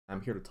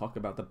I'm here to talk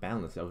about the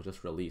ban list that was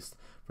just released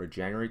for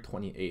January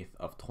 28th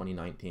of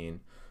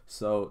 2019.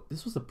 So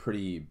this was a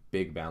pretty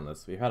big ban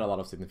list. We've had a lot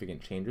of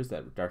significant changes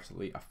that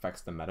directly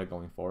affects the meta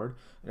going forward,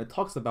 and it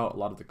talks about a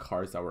lot of the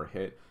cards that were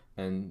hit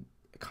and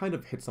kind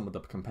of hit some of the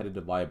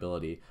competitive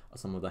viability of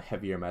some of the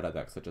heavier meta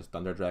decks such as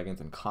Thunder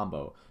Dragons and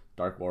Combo,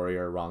 Dark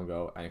Warrior,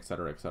 Rongo, and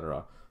etc.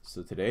 etc.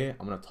 So today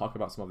I'm going to talk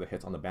about some of the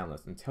hits on the ban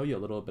list and tell you a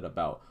little bit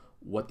about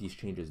what these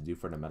changes do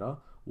for the meta,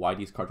 why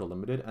these cards are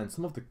limited, and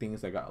some of the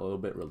things that got a little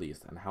bit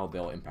released and how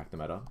they'll impact the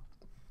meta.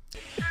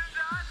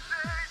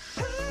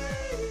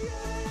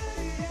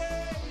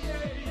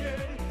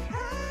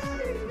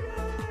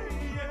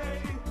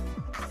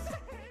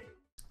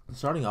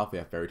 Starting off, we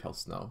have Fairy Tail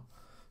Snow.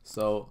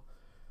 So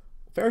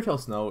Fairy Tail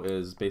Snow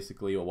is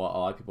basically what a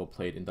lot of people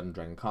played in Thunder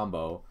Dragon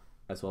Combo,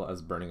 as well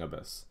as Burning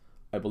Abyss.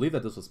 I believe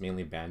that this was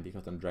mainly banned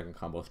because Thunder Dragon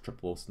Combo's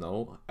triple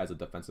Snow as a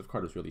defensive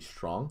card is really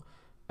strong,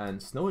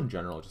 and Snow in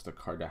general is just a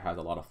card that has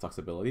a lot of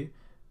flexibility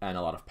and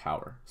a lot of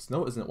power.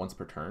 Snow isn't once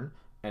per turn,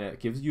 and it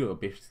gives you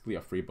basically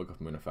a free Book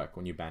of Moon effect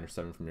when you banish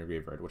 7 from your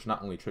graveyard, which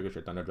not only triggers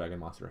your Thunder Dragon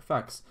monster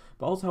effects,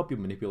 but also help you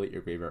manipulate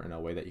your graveyard in a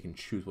way that you can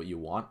choose what you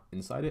want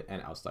inside it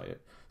and outside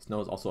it. Snow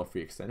is also a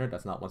free extender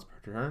that's not once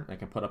per turn and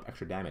can put up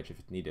extra damage if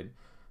it's needed.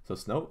 So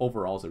Snow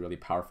overall is a really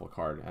powerful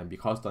card, and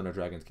because Thunder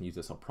Dragons can use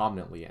it so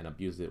prominently and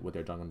abuse it with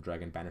their Thunder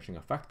Dragon banishing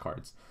effect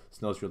cards,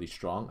 Snow is really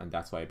strong, and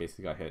that's why it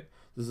basically got hit.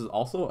 This is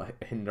also a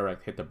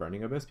indirect hit to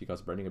Burning Abyss,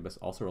 because Burning Abyss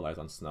also relies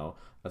on Snow.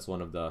 That's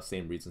one of the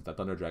same reasons that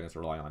Thunder Dragons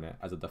rely on it,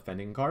 as a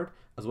defending card,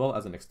 as well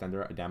as an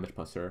extender, a damage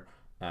pusher,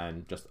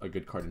 and just a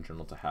good card in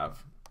general to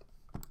have.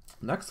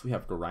 Next, we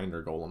have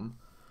Grinder Golem.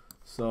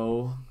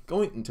 So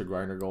going into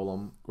Grinder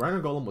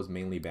Golem was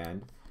mainly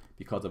banned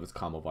because of its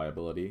combo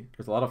viability.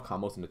 There's a lot of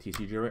combos in the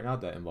TCG right now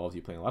that involves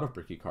you playing a lot of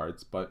bricky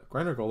cards, but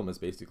Grinder Golem is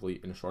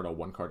basically, in short, a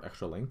 1-card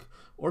extra link,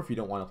 or if you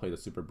don't want to play the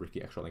super bricky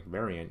extra link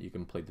variant, you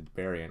can play the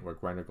variant where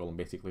Grinder Golem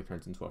basically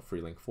turns into a free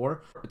link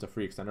 4. It's a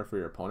free extender for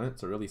your opponent.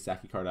 It's a really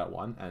sacky card at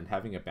 1, and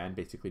having it banned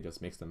basically just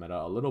makes the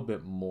meta a little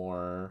bit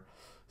more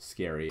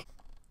scary.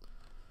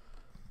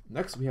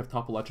 Next, we have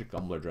Topologic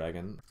Gumbler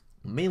Dragon.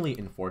 Mainly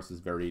enforces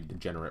very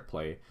degenerate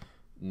play.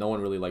 No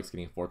one really likes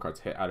getting 4 cards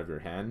hit out of your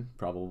hand,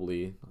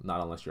 probably not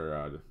unless you're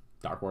a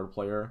Dark World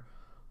player.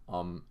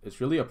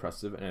 It's really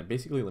oppressive, and it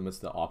basically limits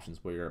the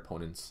options where your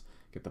opponents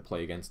get to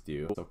play against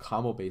you. So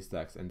combo based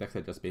decks and decks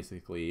that just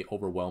basically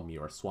overwhelm you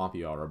or swamp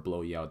you out or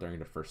blow you out during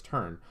the first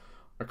turn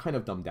are kind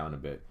of dumbed down a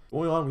bit.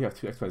 Going on, we have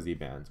 2 XYZ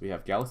bans. We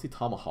have Galaxy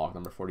Tomahawk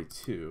number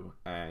 42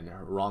 and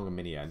Wrong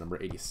Minia number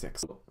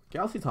 86.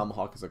 Galaxy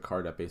Tomahawk is a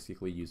card that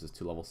basically uses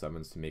 2 level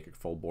 7s to make it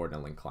full board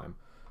and link climb.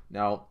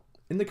 Now,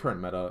 in the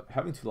current meta,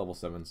 having 2 level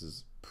 7s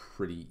is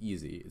pretty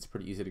easy. It's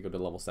pretty easy to go to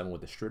level 7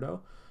 with the Strudo,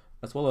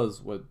 as well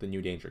as with the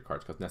new danger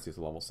cards, because Nessie is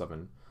a level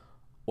 7.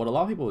 What a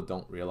lot of people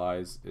don't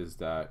realize is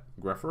that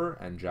Grepher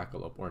and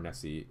Jackalope or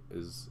Nessie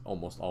is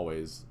almost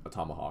always a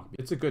Tomahawk.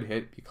 It's a good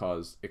hit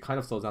because it kind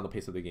of slows down the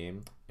pace of the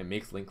game. It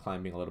makes link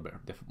climbing a little bit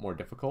more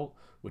difficult,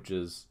 which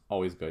is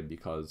always good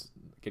because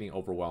getting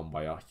overwhelmed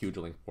by a huge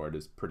link board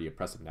is pretty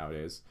oppressive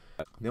nowadays.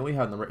 Then we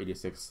have number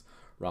 86,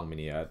 Wrong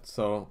Miniad.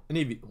 So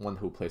anyone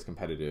who plays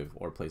competitive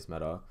or plays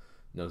meta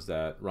knows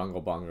that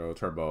Rongo Bongo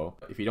Turbo,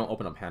 if you don't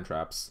open up hand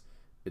traps,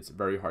 it's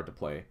very hard to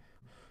play.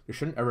 There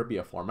shouldn't ever be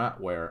a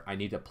format where I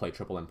need to play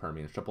triple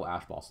Impermeance, triple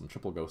Ash Blossom,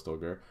 triple Ghost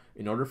Ogre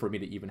in order for me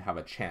to even have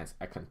a chance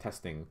at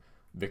contesting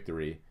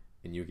victory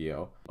in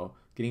Yu-Gi-Oh! So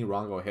getting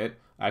Rongo hit,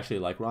 I actually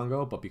like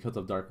Rongo, but because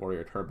of Dark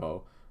Warrior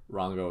Turbo,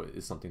 Rongo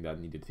is something that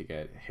needed to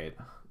get hit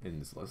in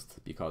this list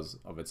because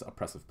of its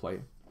oppressive play.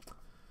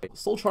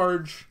 Soul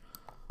Charge,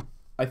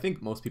 I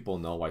think most people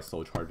know why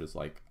Soul Charge is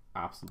like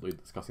absolutely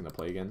disgusting to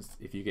play against.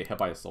 If you get hit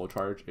by a Soul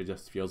Charge, it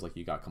just feels like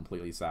you got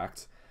completely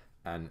sacked,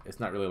 and it's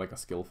not really like a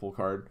skillful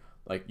card.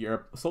 Like,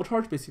 your Soul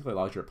Charge basically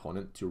allows your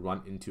opponent to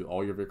run into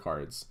all of your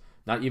cards,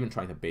 not even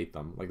trying to bait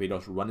them. Like, they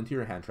just run into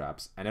your hand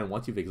traps, and then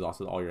once you've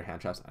exhausted all your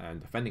hand traps and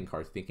defending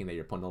cards, thinking that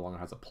your opponent no longer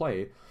has a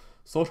play,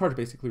 Soul Charge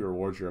basically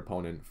rewards your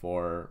opponent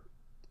for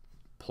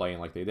playing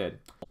like they did.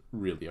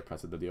 Really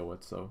oppressive to deal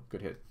with, so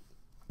good hit.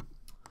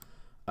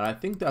 And I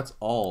think that's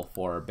all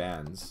for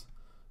bans.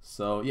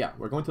 So yeah,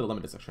 we're going to the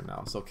limited section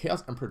now. So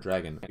Chaos Emperor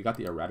Dragon, we got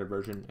the errata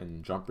version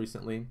in Jump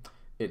recently.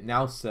 It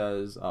now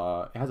says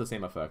it has the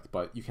same effect,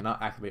 but you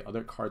cannot activate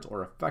other cards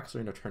or effects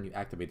during the turn you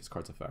activate this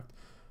card's effect.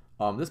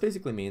 This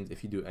basically means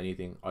if you do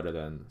anything other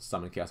than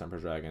summon Chaos Emperor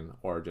Dragon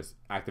or just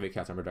activate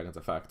Chaos Emperor Dragon's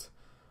effect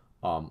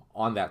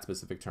on that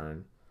specific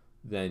turn,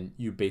 then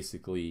you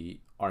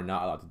basically are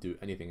not allowed to do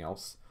anything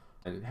else.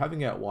 And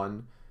having it at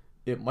 1,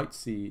 it might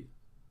see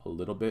a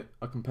little bit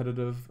of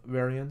competitive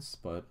variance,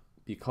 but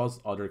because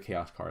other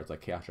Chaos cards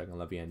like Chaos Dragon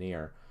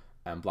Levianeer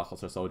and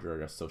Blockbuster Soldier are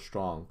just so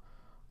strong,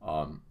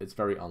 it's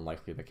very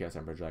unlikely that Chaos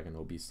Emperor Dragon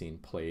will be seen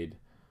played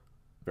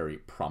very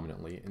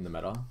prominently in the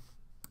meta.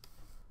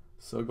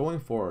 So going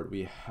forward,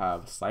 we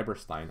have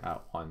Cyberstein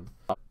at 1.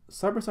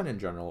 Cyberstein in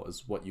general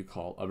is what you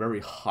call a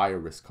very high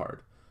risk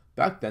card.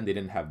 Back then they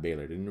didn't have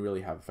Baylor, they didn't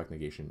really have effect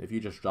negation. If you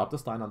just drop the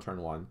Stein on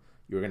turn 1,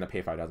 you were going to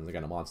pay 5,000 to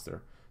get a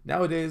monster.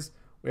 Nowadays,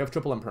 we have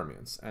triple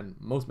impermanence, and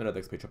most meta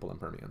decks play triple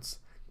impermanence.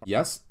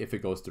 Yes, if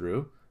it goes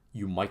through,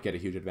 you might get a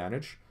huge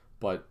advantage,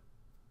 but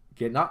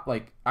not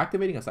like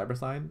activating a Cyber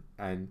Sign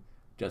and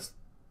just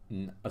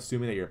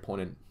assuming that your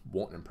opponent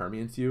won't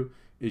impermanence you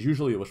is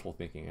usually wishful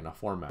thinking in a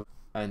format.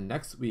 And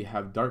next we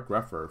have Dark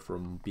Grepher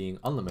from being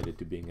unlimited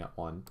to being at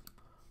 1.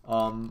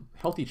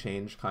 Healthy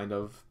change kind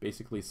of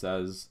basically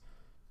says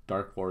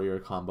Dark Warrior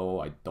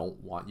combo, I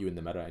don't want you in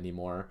the meta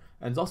anymore.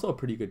 And it's also a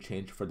pretty good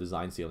change for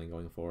design ceiling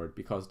going forward,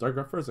 because Dark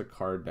Grepher is a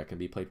card that can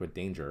be played with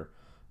Danger,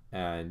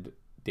 and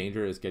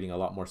Danger is getting a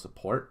lot more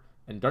support.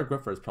 And Dark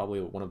Grepher is probably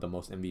one of the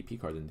most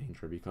MVP cards in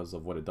Danger because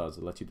of what it does.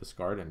 It lets you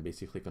discard and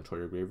basically control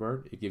your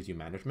graveyard. It gives you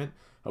management,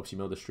 helps you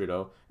mill the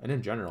Strudo, and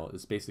in general,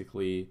 it's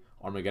basically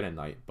Armageddon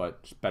Knight,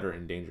 but better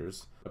in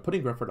Dangers. By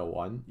putting Grepher to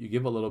 1, you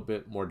give a little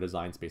bit more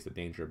design space to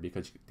Danger,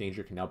 because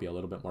Danger can now be a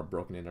little bit more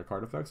broken in their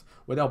card effects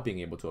without being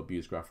able to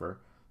abuse Grepher.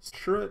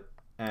 Shurret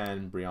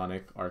and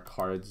Brionic are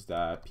cards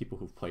that people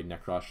who've played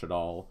Necros,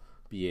 Shaddoll,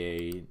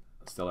 BA,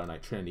 Stellar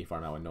Knight, Trinity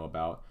format would know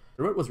about.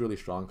 Shurret was really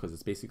strong because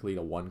it's basically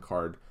the one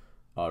card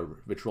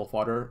ritual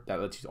fodder that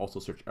lets you also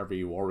search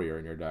every warrior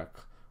in your deck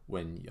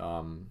when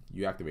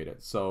you activate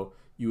it. So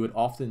you would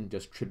often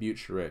just tribute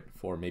Shurret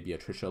for maybe a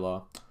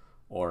Trishula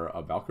or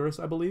a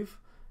Valkyrus, I believe,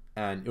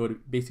 and it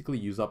would basically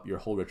use up your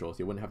whole ritual, so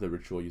you wouldn't have the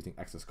ritual using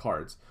excess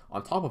cards.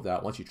 On top of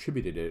that, once you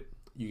tributed it,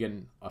 you get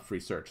a free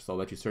search, so I'll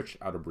let you search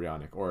out a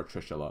Brionic or a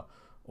Trishula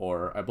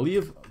or I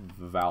believe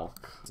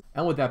Valk.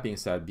 And with that being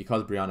said,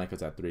 because Brionic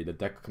is at 3, the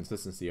deck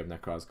consistency of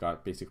Necros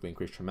got basically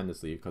increased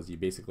tremendously, because you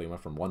basically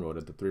went from 1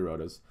 Rota to 3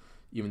 Rotas.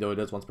 Even though it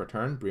is once per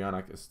turn,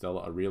 Brionic is still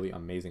a really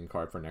amazing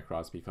card for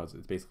Necros, because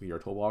it's basically your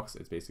toolbox.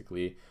 It's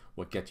basically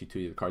what gets you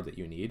to the cards that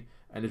you need,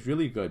 and it's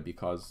really good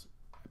because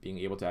being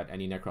able to add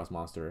any Necros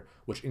monster,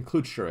 which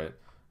includes Shurret,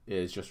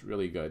 is just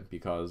really good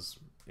because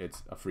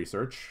it's a free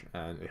search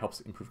and it helps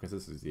improve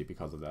consistency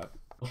because of that.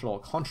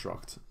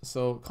 Construct.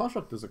 So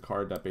Construct is a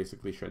card that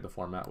basically shared the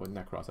format with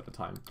Necros at the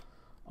time.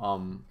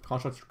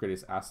 Construct's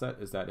greatest asset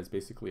is that it's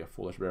basically a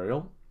Foolish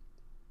Burial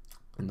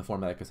in the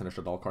format that can send a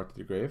Shaddoll card to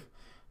the grave.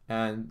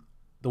 And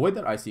the way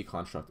that I see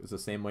Construct is the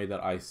same way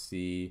that I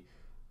see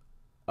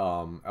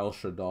El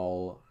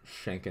Shaddoll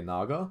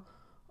Shankenaga,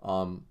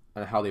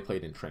 and how they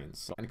played in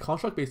trains. And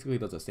Construct basically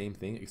does the same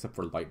thing except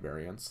for light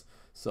variants.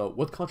 So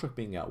with Construct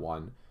being at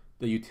 1,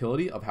 the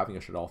utility of having a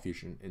Shaddoll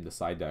Fusion in the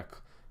side deck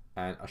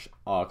and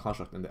a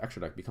Construct in the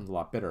extra deck becomes a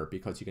lot better,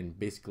 because you can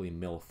basically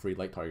mill free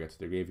light targets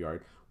to the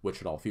graveyard with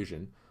Shaddoll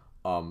Fusion.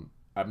 I'm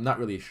not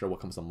really sure what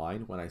comes to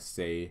mind when I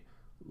say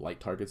light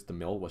targets to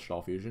mill with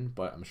Shaddoll Fusion,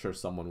 but I'm sure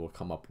someone will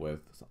come up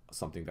with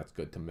something that's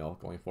good to mill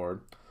going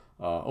forward.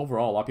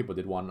 Overall, a lot of people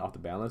did want it off the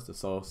ban list,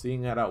 so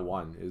seeing that at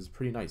 1 is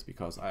pretty nice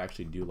because I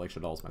actually do like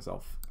Shaddolls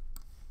myself.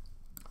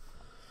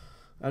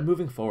 And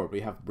moving forward, we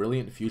have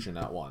Brilliant Fusion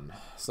at 1.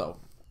 So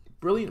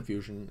Brilliant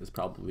Fusion is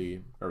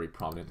probably very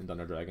prominent in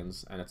Thunder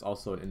Dragons, and it's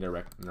also an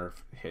indirect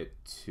nerf hit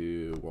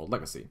to World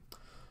Legacy.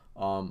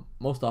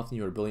 Most often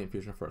you would Brilliant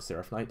Fusion for a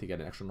Seraph Knight to get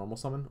an extra normal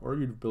summon, or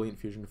you'd Brilliant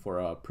Fusion for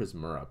a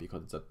Prismura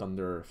because it's a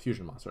Thunder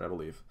Fusion monster, I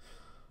believe.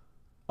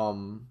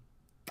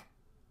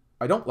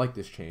 I don't like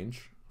this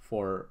change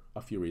for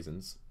a few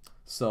reasons.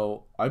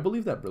 So I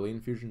believe that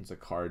Brilliant Fusion is a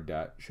card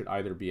that should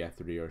either be at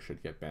 3 or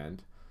should get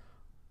banned.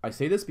 I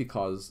say this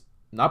because,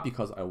 not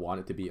because I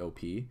want it to be OP,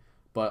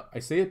 but I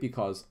say it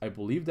because I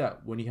believe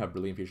that when you have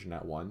Brilliant Fusion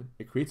at 1,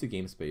 it creates a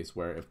game space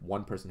where if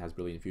one person has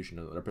Brilliant Fusion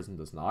and the other person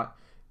does not,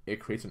 it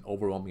creates an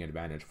overwhelming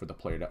advantage for the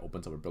player that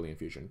opens up a Brilliant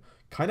Fusion.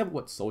 Kind of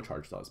what Soul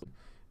Charge does.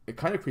 It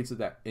kind of creates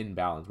that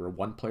imbalance where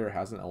one player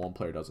has it and one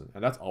player doesn't.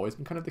 And that's always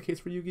been kind of the case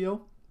for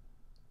Yu-Gi-Oh!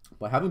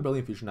 But having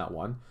Brilliant Fusion at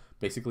 1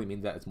 basically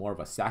means that it's more of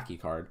a Saki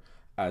card,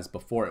 as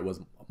before it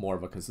was more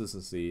of a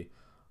consistency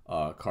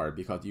card,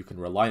 because you can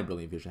rely on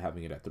Brilliant Fusion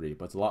having it at 3,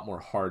 but it's a lot more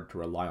hard to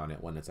rely on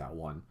it when it's at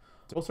 1.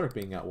 Goldsark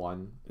being at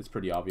 1 is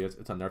pretty obvious.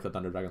 It's a nerf to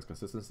Thunder Dragon's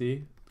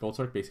consistency.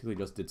 Goldsark basically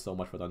just did so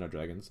much for Thunder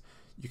Dragons.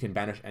 You can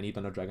banish any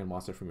Thunder Dragon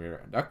monster from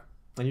your deck,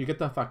 and you get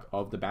the effect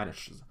of the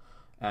banish.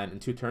 And in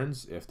 2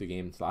 turns, if the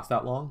games last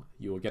that long,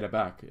 you will get it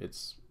back.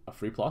 It's a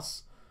free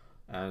plus,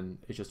 and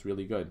it's just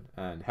really good.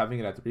 And having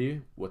it at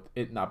 3, with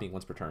it not being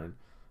once per turn,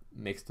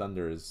 makes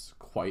Thunders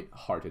quite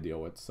hard to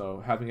deal with.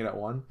 So having it at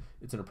 1,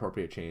 it's an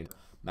appropriate change.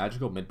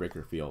 Magical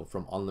Midbreaker Field,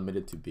 from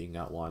unlimited to being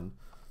at 1.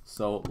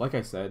 So, like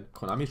I said,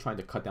 Konami's trying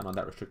to cut down on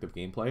that restrictive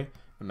gameplay,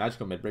 and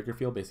Magical Midbreaker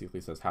Field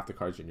basically says half the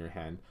cards in your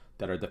hand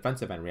that are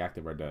defensive and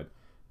reactive are dead.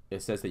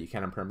 It says that you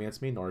can't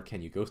impermanence me, nor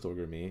can you Ghost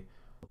Ogre me.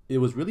 It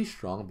was really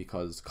strong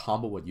because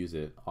combo would use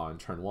it on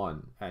turn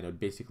 1, and it would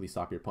basically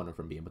stop your opponent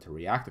from being able to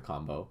react to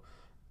combo.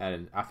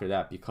 And after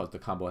that, because the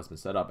combo has been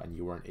set up and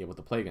you weren't able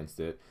to play against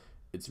it,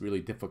 it's really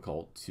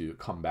difficult to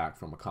come back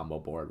from a combo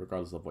board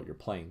regardless of what you're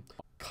playing.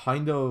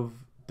 Kind of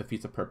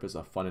defeats the purpose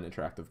of fun and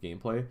interactive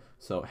gameplay.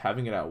 So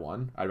having it at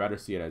 1, I'd rather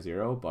see it at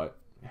 0, but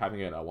having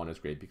it at 1 is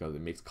great because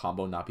it makes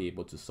combo not be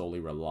able to solely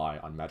rely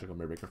on Magical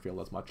Midbreaker Field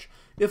as much,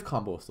 if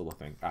combo is still a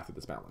thing after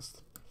this ban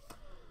list.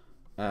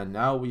 And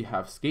now we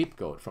have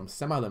Scapegoat, from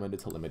semi-limited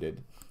to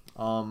limited.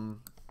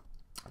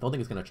 I don't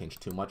think it's going to change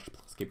too much.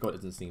 Scapegoat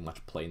isn't seeing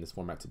much play in this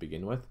format to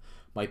begin with.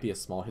 Might be a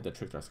small hit that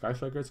tricked our Sky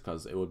Strikers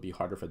because it would be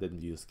harder for them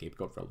to use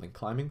Scapegoat for link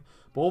climbing.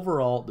 But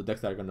overall, the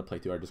decks that are going to play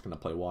 2 are just going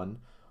to play 1,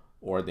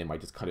 or they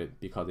might just cut it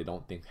because they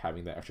don't think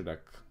having that extra deck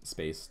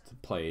space to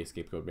play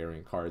Scapegoat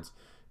variant cards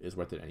is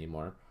worth it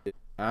anymore.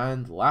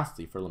 And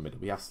lastly, for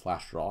limited, we have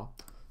Slash Draw.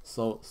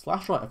 So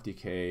Slash Draw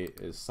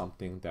FTK is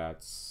something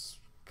that's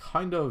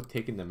kind of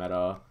taken the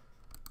meta,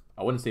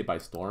 I wouldn't say by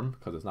storm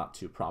because it's not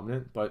too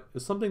prominent, but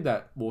it's something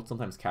that will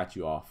sometimes catch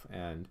you off,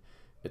 and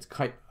it's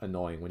quite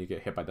annoying when you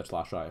get hit by the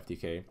Slash Draw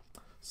FTK.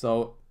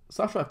 So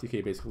Slash Draw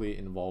FTK basically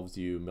involves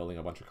you milling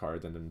a bunch of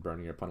cards and then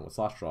burning your opponent with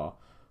Slash Draw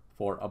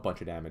for a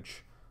bunch of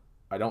damage.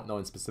 I don't know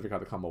in specific how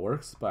the combo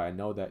works, but I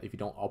know that if you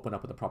don't open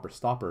up with the proper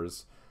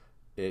stoppers,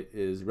 it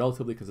is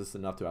relatively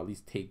consistent enough to at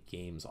least take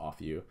games off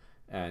you.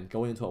 And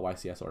going into a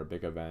YCS or a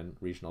big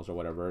event, regionals or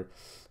whatever,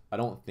 I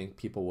don't think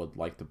people would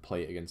like to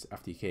play against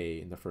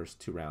FTK in the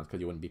first 2 rounds because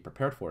you wouldn't be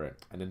prepared for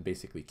it, and then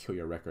basically kill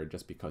your record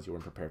just because you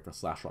weren't prepared for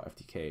Slash Draw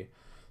FTK.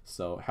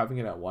 So having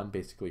it at 1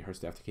 basically hurts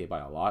the FTK by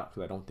a lot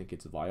because I don't think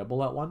it's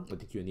viable at 1. I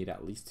think you need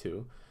at least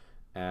 2.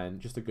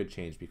 And just a good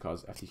change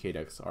because FTK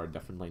decks are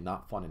definitely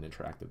not fun and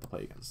interactive to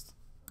play against.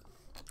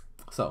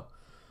 So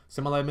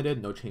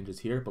semi-limited, no changes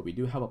here, but we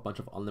do have a bunch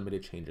of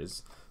unlimited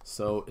changes.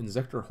 So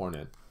Inzektor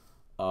Hornet,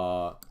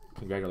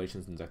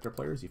 congratulations Inzektor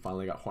players, you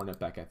finally got Hornet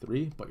back at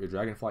 3, but your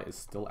Dragonfly is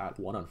still at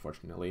 1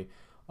 unfortunately.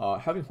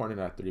 Having Hornet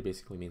at 3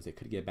 basically means it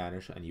could get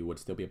banished and you would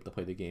still be able to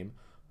play the game,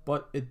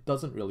 but it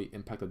doesn't really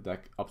impact the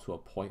deck up to a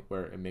point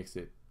where it makes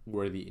it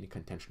worthy in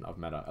contention of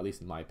meta, at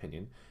least in my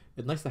opinion.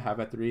 It's nice to have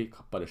at 3,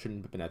 but it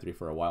shouldn't have been at 3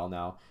 for a while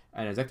now,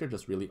 and Inzektor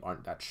just really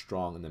aren't that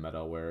strong in the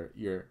meta where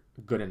you're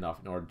good enough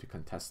in order to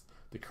contest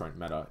the current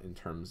meta in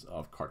terms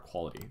of card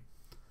quality.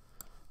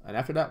 And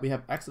after that we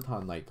have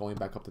Exciton Knight going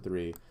back up to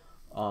 3.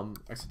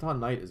 Exciton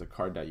Knight is a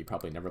card that you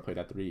probably never played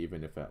at 3,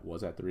 even if it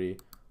was at 3.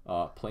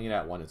 Playing it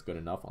at 1 is good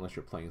enough unless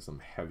you're playing some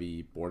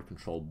heavy board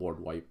control, board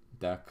wipe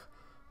deck.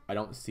 I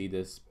don't see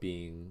this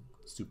being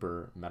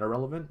super meta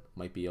relevant.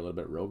 Might be a little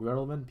bit rogue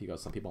relevant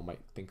because some people might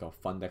think of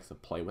fun decks to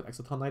play with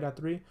Exciton Knight at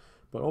 3.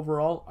 But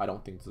overall, I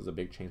don't think this is a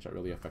big change that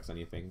really affects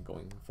anything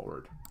going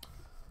forward.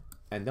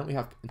 And then we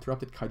have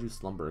Interrupted Kaiju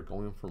Slumber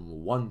going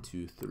from 1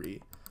 to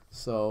 3.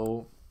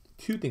 So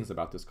 2 things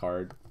about this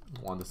card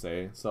I want to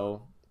say.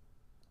 So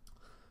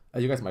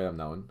as you guys might have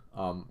known,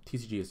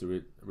 TCG is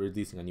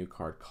releasing a new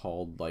card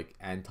called like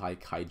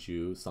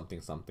Anti-Kaiju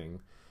something something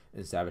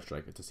in Savage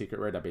Strike. It's a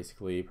secret rare that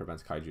basically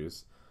prevents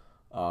kaijus.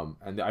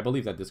 And I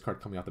believe that this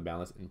card coming out the ban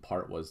list in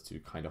part was to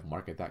kind of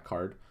market that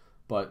card.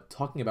 But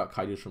talking about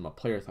kaijus from a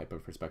player type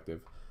of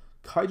perspective,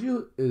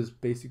 kaiju is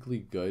basically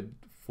good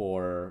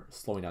for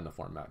slowing down the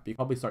format. You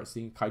probably start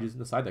seeing kaijus in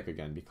the side deck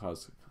again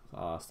because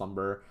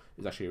Slumber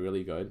is actually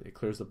really good. It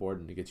clears the board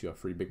and it gets you a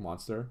free big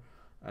monster.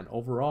 And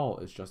overall,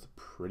 it's just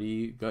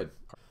pretty good.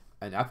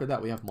 And after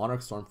that, we have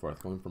Monarch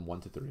Stormforth going from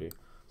 1 to 3.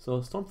 So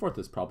Stormforth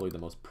is probably the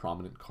most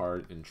prominent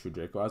card in True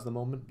Draco at the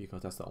moment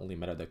because that's the only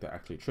meta deck that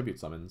actually tribute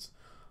summons.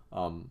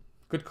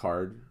 Good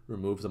card,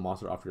 removes a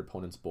monster off your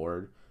opponent's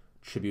board,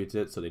 tributes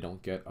it so they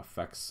don't get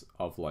effects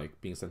of like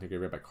being sent to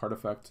graveyard by card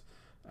effect,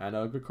 and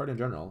a good card in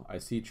general. I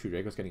see True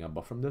Draco's getting a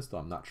buff from this, though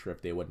I'm not sure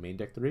if they would main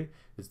deck 3.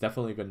 It's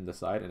definitely good in the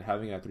side, and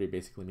having it at 3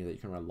 basically means that you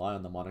can rely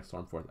on the Monarch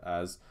Stormforth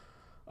as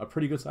a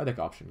pretty good side deck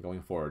option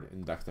going forward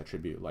in decks that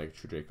tribute like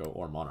True Draco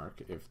or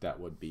Monarch, if that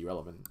would be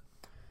relevant.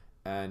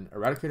 And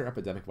Eradicator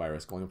Epidemic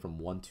Virus going from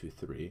 1 to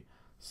 3.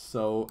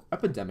 So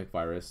Epidemic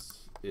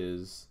Virus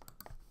is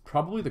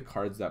probably the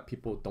cards that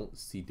people don't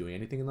see doing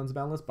anything in Lens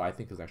Ban list, but I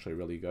think is actually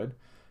really good.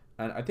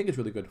 And I think it's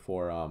really good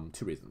for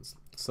 2 reasons.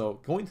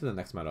 So going to the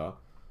next meta,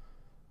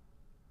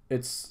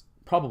 it's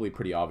probably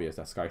pretty obvious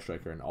that Sky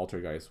Striker and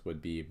Altergeist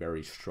would be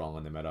very strong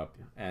on the meta.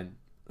 And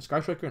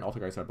Sky Striker and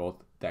Altergeist are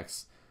both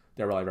decks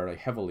that rely very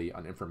heavily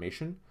on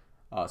information,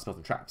 spells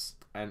and traps.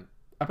 And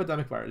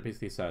Epidemic Virus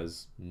basically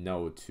says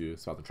no to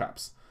spells and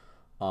traps.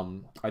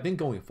 I think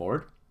going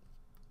forward,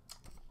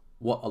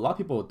 what a lot of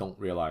people don't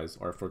realize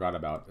or forgot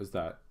about is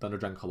that Thunder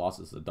Dragon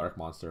Colossus is a dark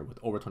monster with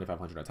over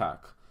 2500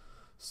 attack.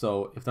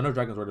 So if Thunder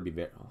Dragons were to be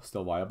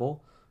still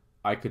viable,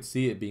 I could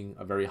see it being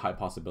a very high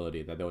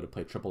possibility that they would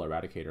play triple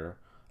Eradicator,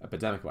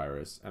 Epidemic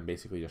Virus, and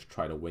basically just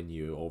try to win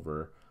you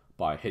over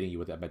by hitting you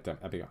with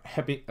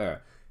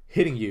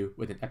hitting you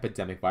with an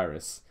Epidemic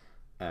Virus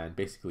and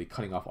basically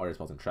cutting off all your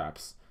spells and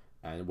traps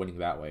and winning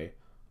that way.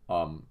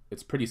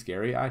 It's pretty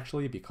scary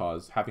actually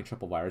because having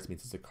triple virus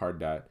means it's a card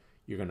that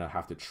you're going to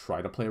have to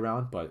try to play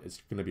around, but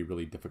it's going to be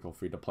really difficult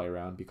for you to play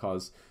around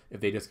because if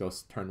they just go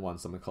turn 1,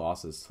 summon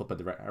Colossus, flip a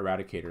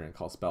Eradicator and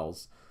call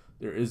spells,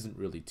 there isn't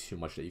really too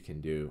much that you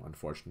can do,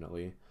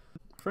 unfortunately.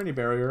 Infinity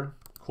Barrier,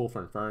 cool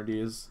for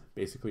Infinities,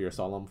 basically your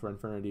Solemn for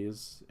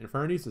Infinities.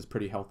 Infinities is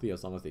pretty healthy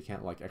as long as they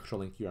can't like extra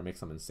link you or make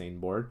some insane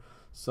board.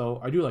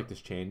 So I do like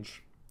this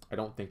change. I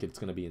don't think it's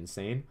going to be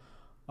insane.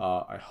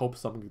 I hope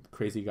some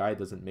crazy guy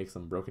doesn't make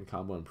some broken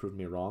combo and prove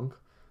me wrong,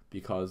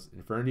 because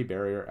Infinity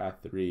Barrier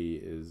at 3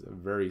 is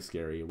very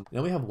scary.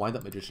 Then we have Wind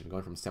Up Magician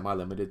going from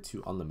semi-limited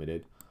to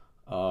unlimited.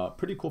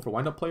 Pretty cool for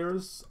wind-up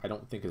players. I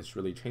don't think this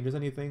really changes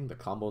anything. The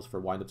combos for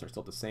wind-ups are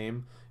still the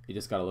same. It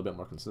just got a little bit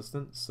more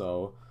consistent.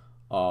 So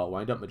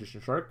wind-up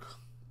Magician Shark,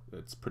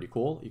 it's pretty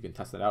cool. You can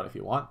test it out if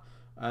you want.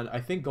 And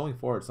I think going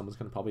forward, someone's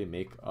going to probably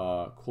make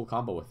a cool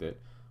combo with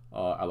it.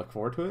 I look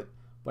forward to it.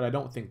 But I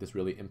don't think this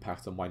really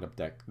impacts the wind-up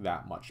deck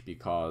that much,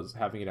 because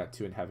having it at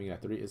 2 and having it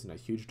at 3 isn't a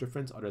huge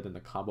difference other than the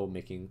combo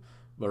making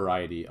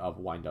variety of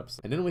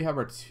wind-ups. And then we have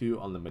our 2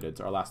 unlimiteds,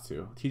 our last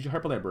 2. TCG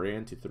Hyper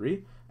Librarian to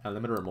 3 and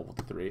Limiter Removal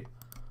to 3.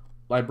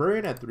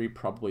 Librarian at 3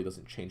 probably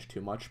doesn't change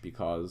too much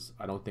because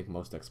I don't think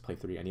most decks play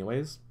 3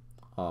 anyways.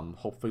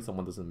 Hopefully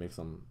someone doesn't make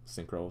some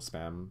synchro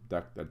spam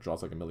deck that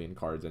draws like a million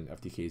cards and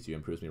FTKs you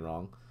and proves me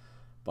wrong.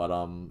 But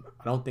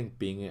I don't think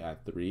being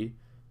at 3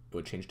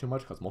 would change too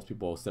much because most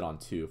people sit on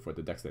 2 for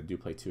the decks that do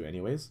play 2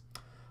 anyways.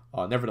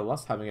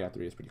 Nevertheless, having it at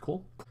 3 is pretty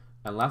cool.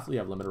 And lastly, you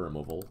have Limiter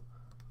Removal.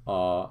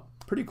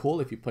 Pretty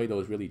cool if you play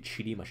those really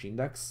cheaty machine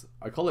decks.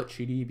 I call it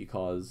cheaty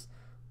because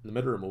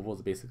Limiter Removal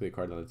is basically a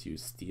card that lets you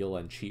steal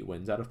and cheat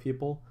wins out of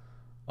people.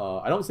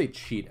 I don't say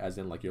cheat as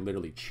in like you're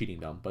literally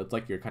cheating them, but it's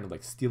like you're kind of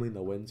like stealing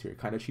the wins. You're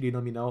kind of cheating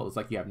them, you know? It's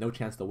like you have no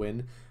chance to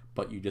win,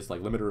 but you just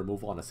like Limiter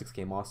Removal on a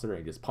 6k monster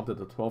and just pump it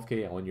to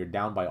 12k, and when you're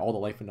down by all the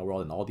life in the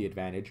world and all the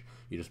advantage,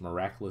 you just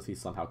miraculously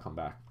somehow come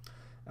back.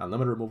 And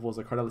Limiter Removal is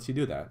a card that lets you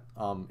do that.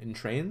 In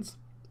trains,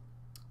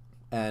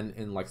 and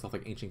in like stuff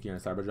like Ancient Gear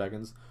and Cyber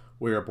Dragons,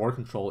 where your board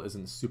control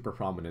isn't super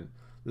prominent,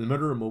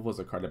 Limiter Removal is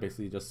a card that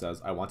basically just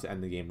says, I want to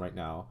end the game right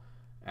now,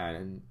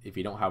 and if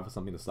you don't have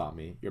something to stop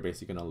me, you're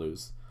basically going to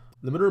lose.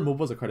 Limiter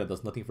Removal is a card that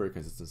does nothing for your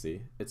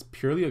consistency. It's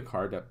purely a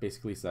card that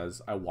basically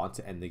says, I want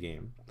to end the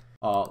game.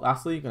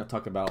 Lastly, I'm going to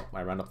talk about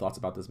my random thoughts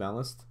about this ban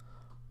list.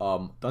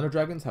 Thunder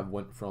Dragons have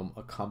went from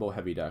a combo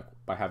heavy deck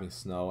by having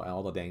Snow and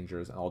all the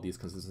dangers and all these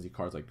consistency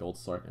cards like Gold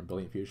Sark and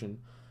Brilliant Fusion,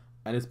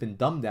 and it's been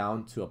dumbed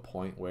down to a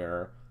point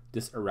where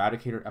this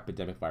Eradicator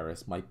Epidemic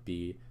Virus might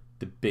be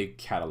the big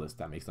catalyst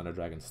that makes Thunder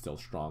Dragons still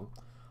strong.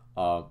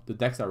 The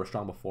decks that were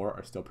strong before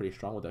are still pretty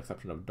strong with the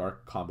exception of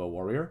Dark Combo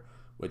Warrior,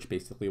 which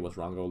basically was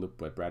Rongo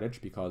looped with Bradich,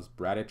 because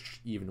Bradich,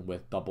 even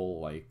with double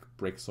like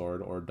Break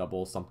Sword or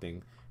double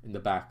something in the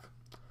back,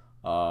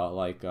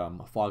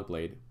 Fog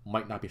Blade,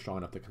 might not be strong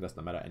enough to contest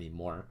the meta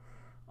anymore.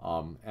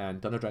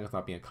 And Thunder Dragons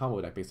not being a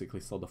combo deck basically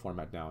slowed the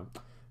format down.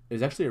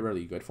 It's actually a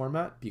really good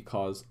format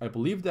because I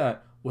believe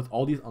that with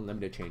all these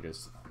unlimited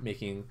changes,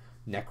 making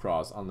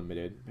Necros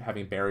unlimited,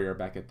 having Barrier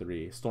back at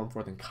 3,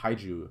 Stormforth and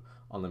Kaiju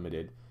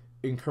unlimited,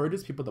 it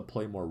encourages people to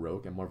play more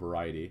Rogue and more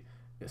variety.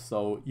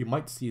 So you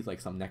might see like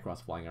some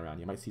Necros flying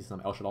around, you might see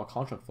some El Shaddai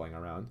Construct flying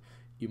around,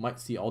 you might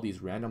see all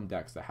these random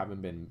decks that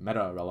haven't been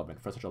meta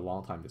relevant for such a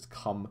long time just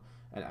come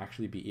and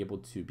actually be able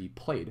to be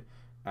played.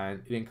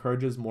 And it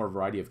encourages more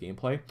variety of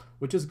gameplay,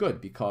 which is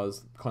good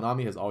because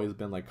Konami has always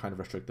been like kind of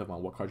restrictive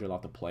on what cards you're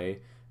allowed to play,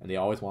 and they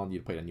always wanted you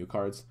to play the new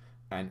cards.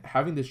 And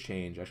having this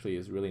change actually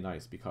is really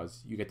nice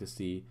because you get to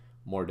see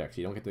more decks.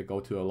 You don't get to go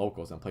to a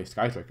locals and play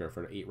Sky Striker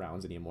for 8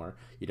 rounds anymore.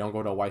 You don't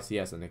go to a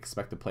YCS and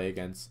expect to play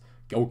against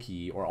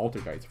Goki or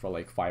Altergeist for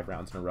like 5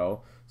 rounds in a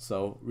row.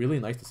 So really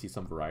nice to see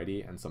some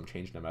variety and some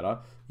change in the meta.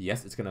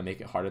 Yes, it's going to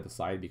make it harder to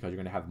side because you're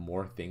going to have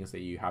more things that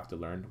you have to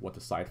learn what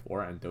to side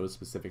for and those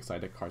specific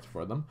side deck cards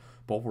for them.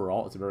 But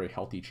overall, it's a very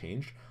healthy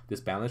change.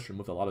 This ban list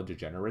removed a lot of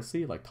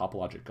degeneracy like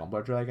Topologic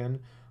Gumbler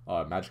Dragon,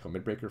 Magical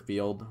Midbreaker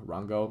Field,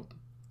 Rango.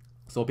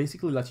 So it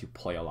basically lets you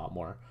play a lot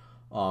more.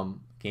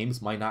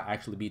 Games might not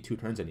actually be 2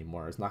 turns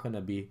anymore. It's not going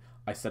to be,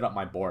 I set up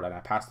my board and I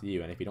pass to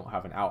you, and if you don't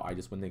have an out, I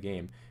just win the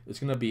game. It's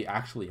going to be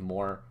actually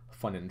more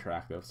fun and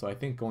interactive. So I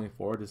think going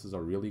forward, this is a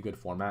really good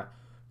format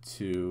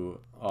to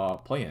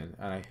play in.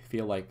 And I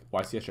feel like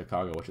YCS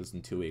Chicago, which is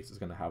in 2 weeks, is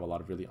going to have a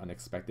lot of really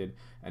unexpected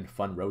and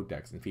fun road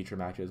decks in feature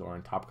matches or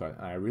in Top Cut.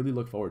 And I really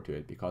look forward to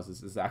it because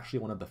this is actually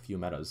one of the few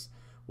metas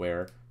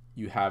where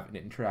you have an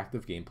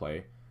interactive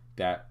gameplay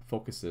that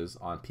focuses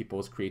on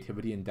people's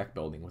creativity and deck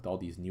building with all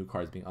these new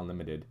cards being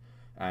unlimited.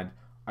 And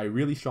I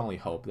really strongly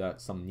hope that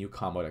some new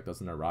combo deck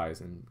doesn't arise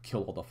and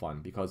kill all the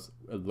fun, because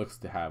it looks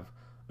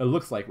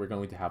like we're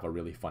going to have a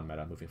really fun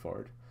meta moving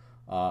forward.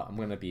 I'm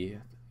going to be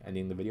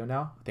ending the video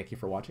now. Thank you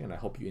for watching, and I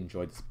hope you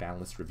enjoyed this ban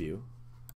list review.